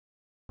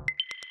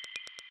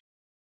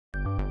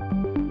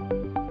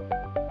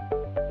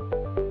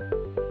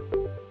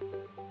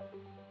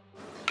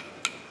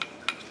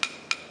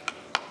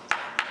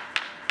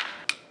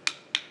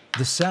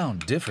The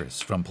sound differs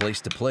from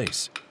place to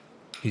place.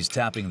 He's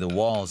tapping the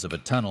walls of a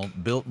tunnel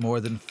built more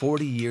than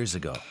 40 years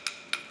ago.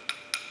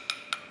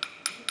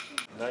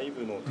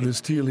 The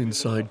steel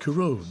inside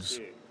corrodes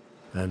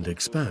and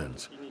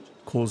expands,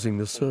 causing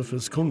the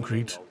surface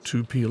concrete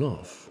to peel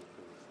off.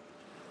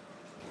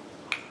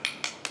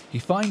 He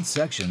finds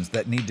sections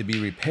that need to be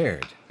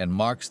repaired and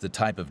marks the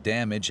type of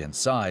damage and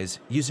size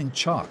using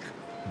chalk.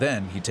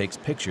 Then he takes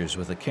pictures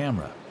with a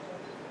camera.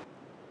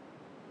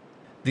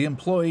 The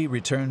employee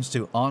returns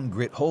to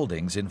ONGRIT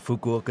Holdings in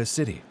Fukuoka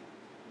City.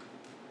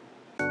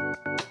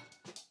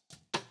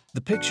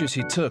 The pictures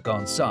he took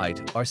on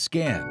site are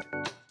scanned.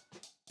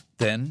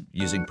 Then,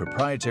 using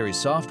proprietary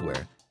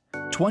software,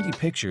 20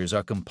 pictures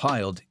are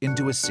compiled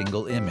into a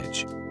single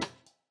image.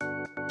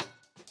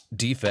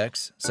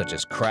 Defects, such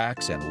as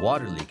cracks and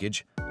water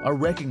leakage, are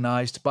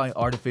recognized by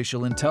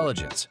artificial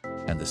intelligence,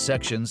 and the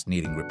sections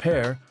needing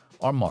repair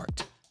are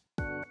marked.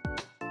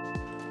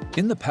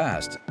 In the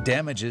past,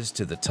 damages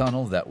to the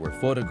tunnel that were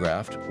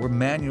photographed were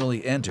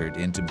manually entered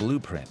into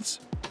blueprints.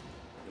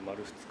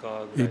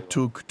 It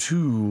took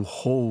 2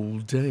 whole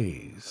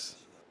days.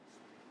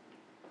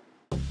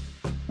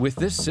 With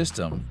this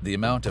system, the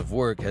amount of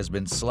work has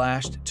been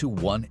slashed to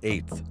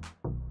 1/8.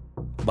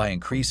 By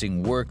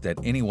increasing work that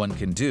anyone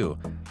can do,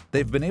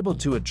 they've been able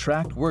to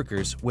attract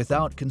workers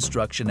without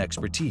construction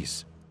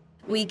expertise.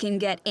 We can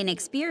get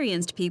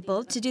inexperienced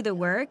people to do the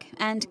work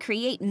and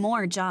create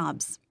more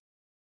jobs.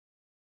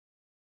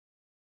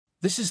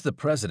 This is the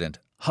president,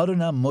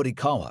 Haruna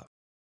Morikawa.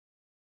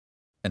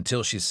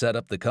 Until she set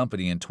up the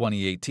company in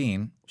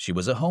 2018, she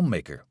was a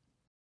homemaker.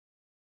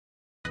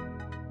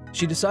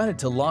 She decided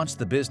to launch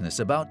the business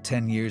about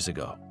 10 years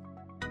ago.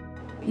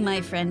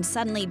 My friend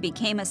suddenly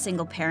became a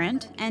single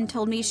parent and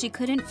told me she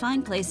couldn't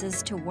find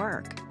places to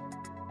work.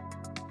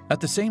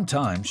 At the same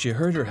time, she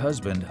heard her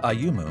husband,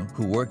 Ayumu,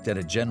 who worked at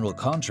a general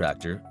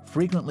contractor,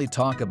 frequently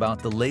talk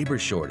about the labor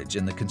shortage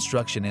in the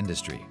construction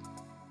industry.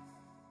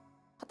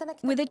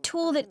 With a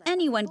tool that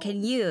anyone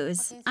can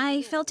use,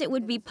 I felt it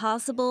would be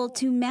possible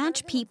to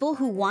match people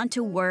who want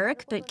to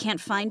work but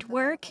can't find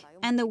work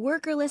and the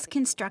workerless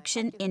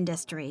construction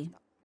industry.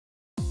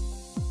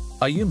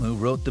 Ayumu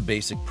wrote the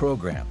basic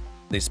program.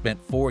 They spent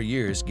 4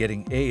 years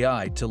getting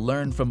AI to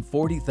learn from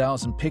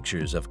 40,000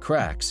 pictures of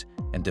cracks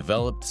and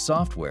developed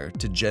software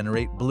to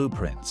generate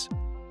blueprints.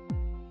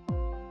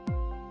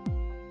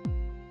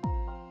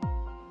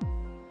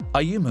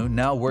 Ayumu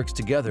now works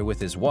together with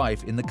his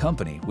wife in the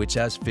company, which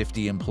has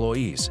 50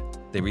 employees.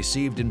 They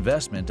received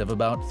investment of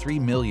about $3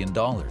 million.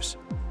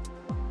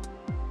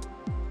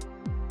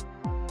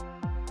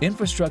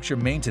 Infrastructure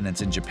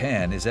maintenance in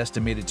Japan is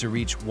estimated to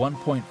reach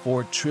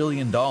 $1.4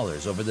 trillion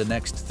over the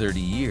next 30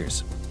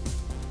 years.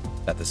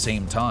 At the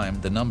same time,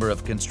 the number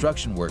of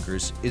construction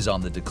workers is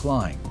on the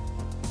decline.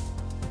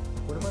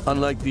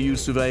 Unlike the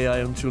use of AI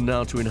until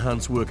now to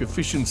enhance work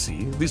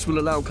efficiency, this will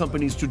allow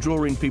companies to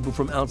draw in people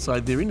from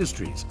outside their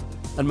industries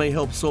and may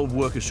help solve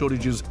worker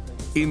shortages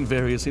in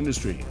various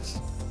industries.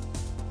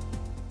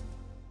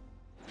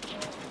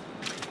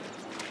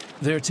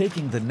 They're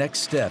taking the next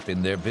step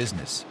in their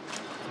business.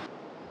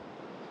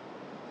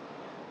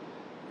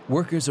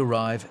 Workers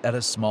arrive at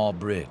a small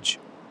bridge.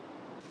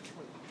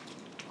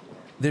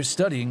 They're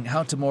studying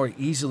how to more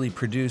easily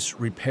produce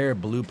repair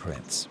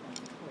blueprints.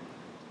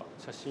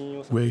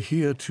 We're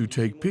here to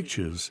take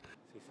pictures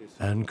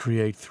and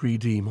create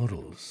 3D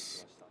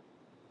models.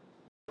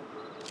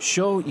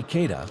 Sho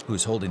Ikeda,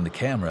 who's holding the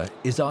camera,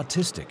 is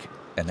autistic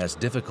and has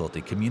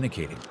difficulty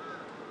communicating.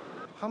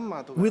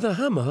 With a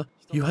hammer,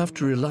 you have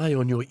to rely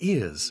on your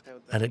ears,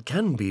 and it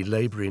can be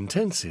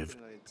labor-intensive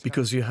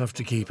because you have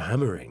to keep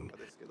hammering.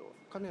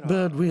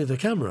 But with a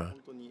camera,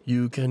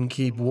 you can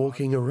keep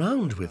walking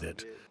around with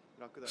it,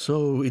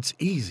 so it's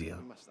easier.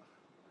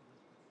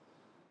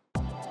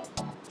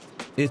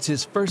 It's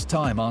his first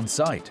time on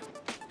site.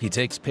 He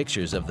takes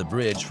pictures of the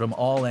bridge from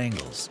all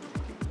angles.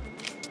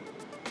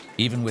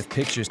 Even with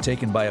pictures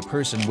taken by a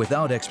person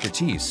without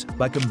expertise,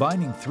 by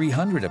combining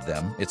 300 of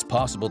them, it's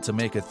possible to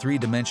make a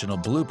 3-dimensional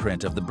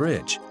blueprint of the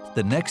bridge,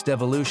 the next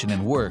evolution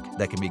in work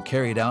that can be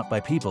carried out by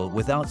people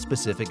without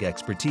specific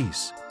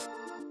expertise.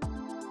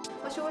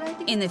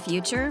 In the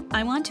future,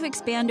 I want to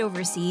expand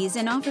overseas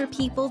and offer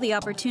people the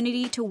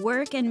opportunity to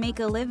work and make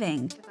a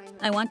living.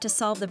 I want to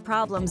solve the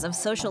problems of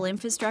social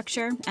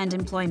infrastructure and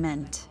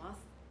employment.